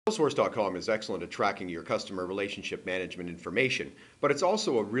Salesforce.com is excellent at tracking your customer relationship management information, but it's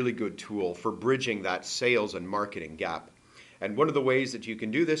also a really good tool for bridging that sales and marketing gap. And one of the ways that you can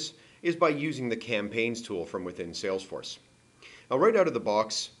do this is by using the campaigns tool from within Salesforce. Now, right out of the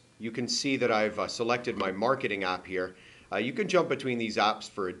box, you can see that I've selected my marketing app here. You can jump between these apps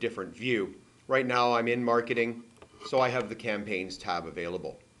for a different view. Right now I'm in marketing, so I have the campaigns tab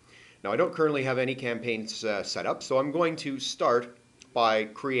available. Now, I don't currently have any campaigns set up, so I'm going to start by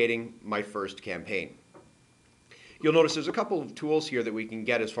creating my first campaign. You'll notice there's a couple of tools here that we can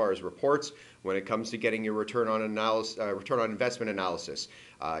get as far as reports when it comes to getting your return on investment analysis,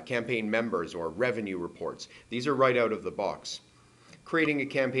 campaign members or revenue reports. These are right out of the box. Creating a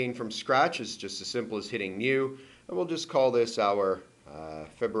campaign from scratch is just as simple as hitting new, and we'll just call this our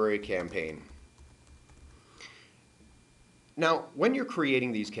February campaign. Now, when you're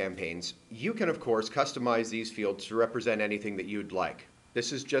creating these campaigns, you can, of course, customize these fields to represent anything that you'd like.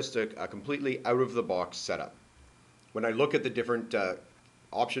 This is just a completely out-of-the-box setup. When I look at the different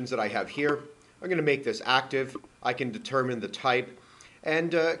options that I have here, I'm going to make this active. I can determine the type.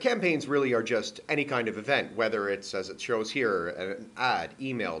 And campaigns really are just any kind of event, whether it's, as it shows here, an ad,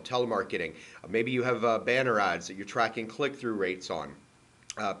 email, telemarketing. Maybe you have banner ads that you're tracking click-through rates on,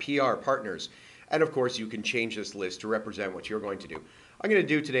 PR, partners. And of course, you can change this list to represent what you're going to do. I'm going to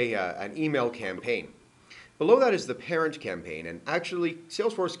do today an email campaign. Below that is the parent campaign, and actually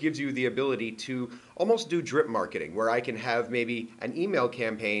Salesforce gives you the ability to almost do drip marketing, where I can have maybe an email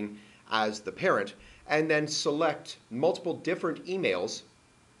campaign as the parent, and then select multiple different emails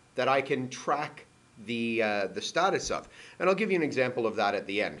that I can track the status of. And I'll give you an example of that at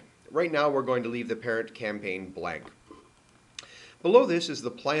the end. Right now, we're going to leave the parent campaign blank. Below this is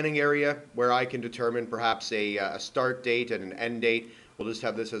the planning area where I can determine perhaps a start date and an end date. We'll just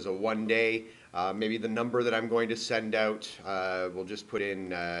have this as a 1 day. Maybe the number that I'm going to send out, we'll just put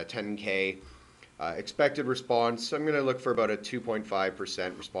in 10K. Expected response, I'm going to look for about a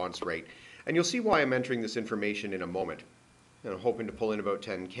 2.5% response rate. And you'll see why I'm entering this information in a moment. And I'm hoping to pull in about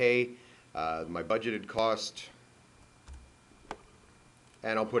 10K, my budgeted cost,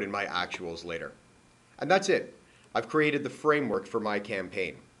 and I'll put in my actuals later. And that's it. I've created the framework for my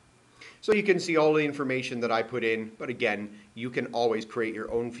campaign. So you can see all the information that I put in, but again, you can always create your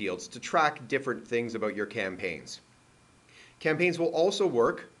own fields to track different things about your campaigns. Campaigns will also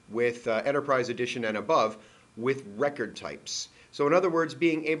work with Enterprise Edition and above with record types. So in other words,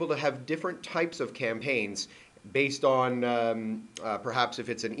 being able to have different types of campaigns based on perhaps if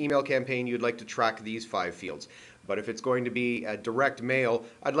it's an email campaign, you'd like to track these 5 fields. But if it's going to be a direct mail,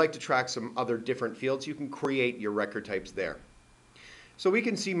 I'd like to track some other different fields. You can create your record types there. So we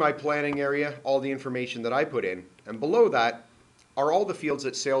can see my planning area, all the information that I put in, and below that are all the fields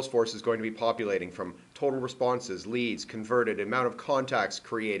that Salesforce is going to be populating, from total responses, leads, converted, amount of contacts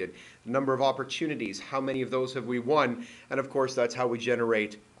created, number of opportunities, how many of those have we won, and of course that's how we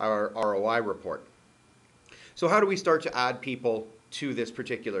generate our ROI report. So how do we start to add people to this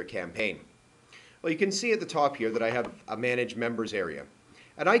particular campaign? Well, you can see at the top here that I have a Manage Members area.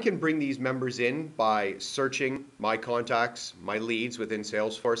 And I can bring these members in by searching my contacts, my leads within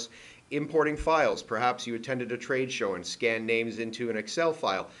Salesforce, importing files. Perhaps you attended a trade show and scanned names into an Excel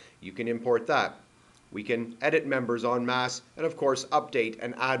file. You can import that. We can edit members en masse and, of course, update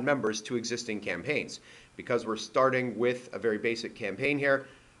and add members to existing campaigns. Because we're starting with a very basic campaign here,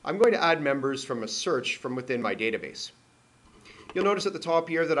 I'm going to add members from a search from within my database. You'll notice at the top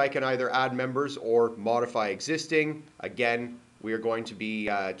here that I can either add members or modify existing. Again, we are going to be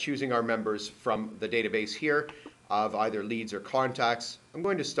choosing our members from the database here of either leads or contacts. I'm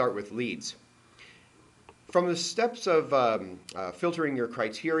going to start with leads. From the steps of filtering your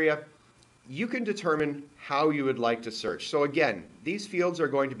criteria, you can determine how you would like to search. So again, these fields are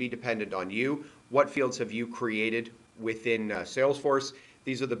going to be dependent on you. What fields have you created within Salesforce?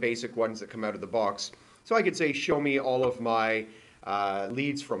 These are the basic ones that come out of the box. So I could say, show me all of my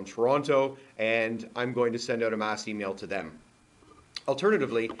leads from Toronto, and I'm going to send out a mass email to them.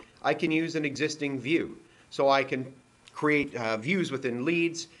 Alternatively, I can use an existing view. So I can create views within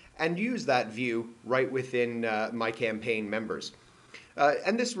leads and use that view right within my campaign members.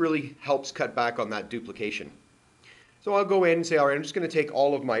 And this really helps cut back on that duplication. So I'll go in and say, all right, I'm just going to take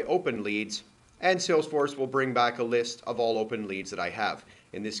all of my open leads, and Salesforce will bring back a list of all open leads that I have.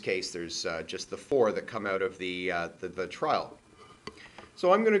 In this case, there's just the 4 that come out of the trial.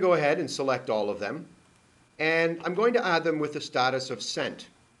 So I'm going to go ahead and select all of them, and I'm going to add them with the status of sent,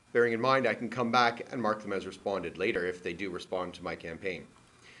 bearing in mind I can come back and mark them as responded later if they do respond to my campaign.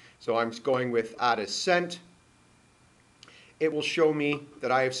 So I'm going with add as sent. It will show me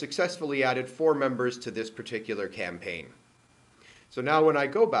that I have successfully added 4 members to this particular campaign. So now when I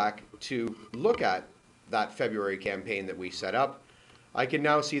go back to look at that February campaign that we set up, I can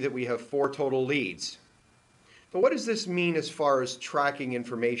now see that we have 4 total leads. But what does this mean as far as tracking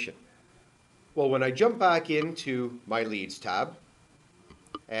information? Well, when I jump back into my Leads tab,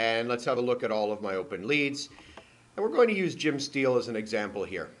 and let's have a look at all of my open leads, and we're going to use Jim Steele as an example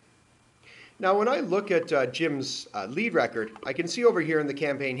here. Now, when I look at Jim's lead record, I can see over here in the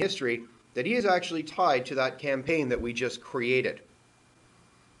campaign history that he is actually tied to that campaign that we just created.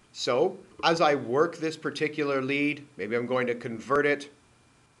 So, as I work this particular lead, maybe I'm going to convert it,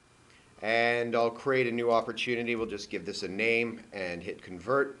 and I'll create a new opportunity. We'll just give this a name and hit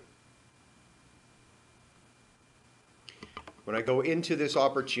convert. When I go into this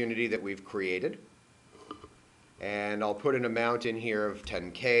opportunity that we've created, and I'll put an amount in here of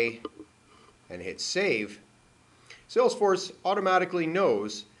 10K and hit save, Salesforce automatically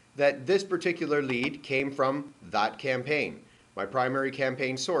knows that this particular lead came from that campaign. My primary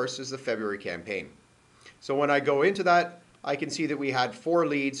campaign source is the February campaign. So when I go into that, I can see that we had 4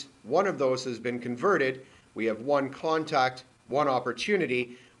 leads. 1 of those has been converted. We have 1 contact, 1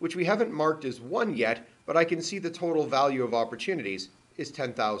 opportunity, which we haven't marked as 1 yet, but I can see the total value of opportunities is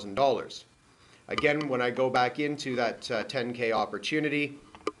 $10,000. Again, when I go back into that 10K opportunity,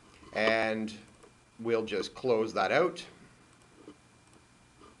 and we'll just close that out.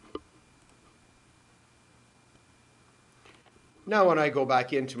 Now when I go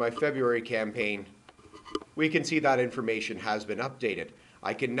back into my February campaign, we can see that information has been updated.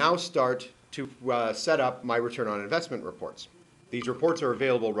 I can now start to set up my return on investment reports. These reports are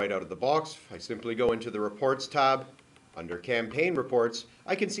available right out of the box. I simply go into the Reports tab. Under Campaign Reports,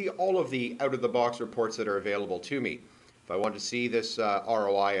 I can see all of the out-of-the-box reports that are available to me. If I want to see this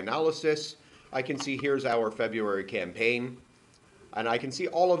ROI analysis, I can see here's our February campaign, and I can see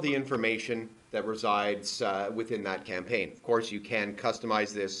all of the information that resides within that campaign. Of course, you can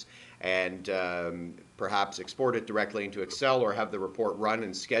customize this and perhaps export it directly into Excel, or have the report run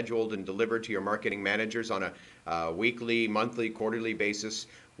and scheduled and delivered to your marketing managers on a weekly, monthly, quarterly basis,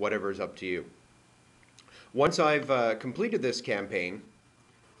 whatever is up to you. Once I've completed this campaign,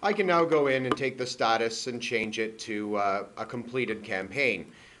 I can now go in and take the status and change it to a completed campaign.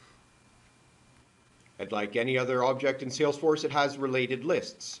 And like any other object in Salesforce, it has related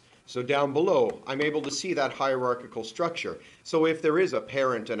lists. So down below, I'm able to see that hierarchical structure. So if there is a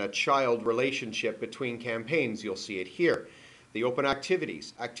parent and a child relationship between campaigns, you'll see it here. The open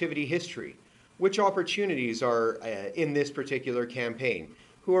activities, activity history, which opportunities are in this particular campaign,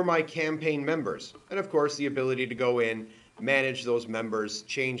 who are my campaign members, and of course the ability to go in, manage those members,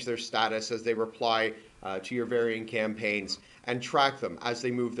 change their status as they reply to your varying campaigns, and track them as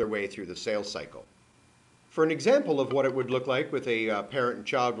they move their way through the sales cycle. For an example of what it would look like with a parent and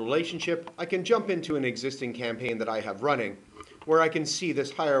child relationship, I can jump into an existing campaign that I have running where I can see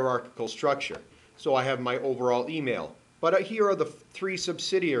this hierarchical structure. So I have my overall email, but here are the 3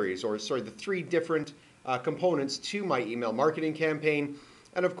 subsidiaries, or sorry, the 3 different components to my email marketing campaign,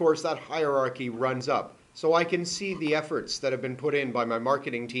 and of course that hierarchy runs up. So I can see the efforts that have been put in by my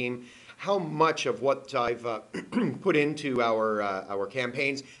marketing team, how much of what I've put into our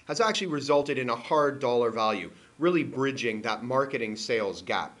campaigns has actually resulted in a hard dollar value, really bridging that marketing sales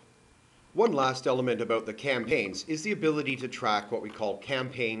gap. One last element about the campaigns is the ability to track what we call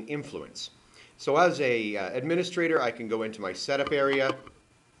campaign influence. So as an administrator, I can go into my setup area,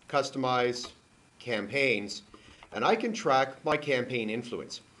 customize, campaigns, and I can track my campaign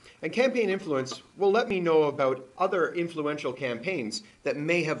influence. And campaign influence will let me know about other influential campaigns that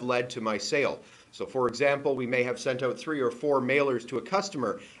may have led to my sale. So for example, we may have sent out 3 or 4 mailers to a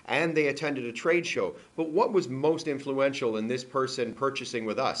customer and they attended a trade show, but what was most influential in this person purchasing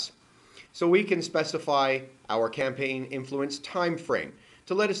with us? So we can specify our campaign influence time frame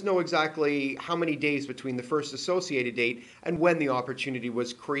to let us know exactly how many days between the first associated date and when the opportunity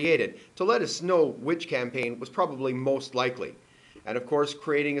was created, to let us know which campaign was probably most likely. And of course,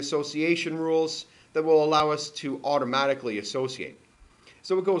 creating association rules that will allow us to automatically associate.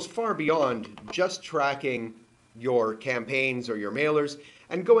 So it goes far beyond just tracking your campaigns or your mailers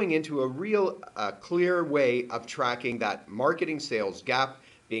and going into a real clear way of tracking that marketing sales gap,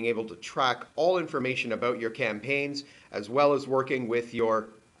 being able to track all information about your campaigns, as well as working with your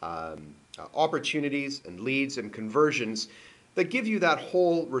opportunities and leads and conversions that give you that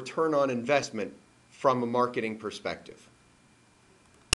whole return on investment from a marketing perspective.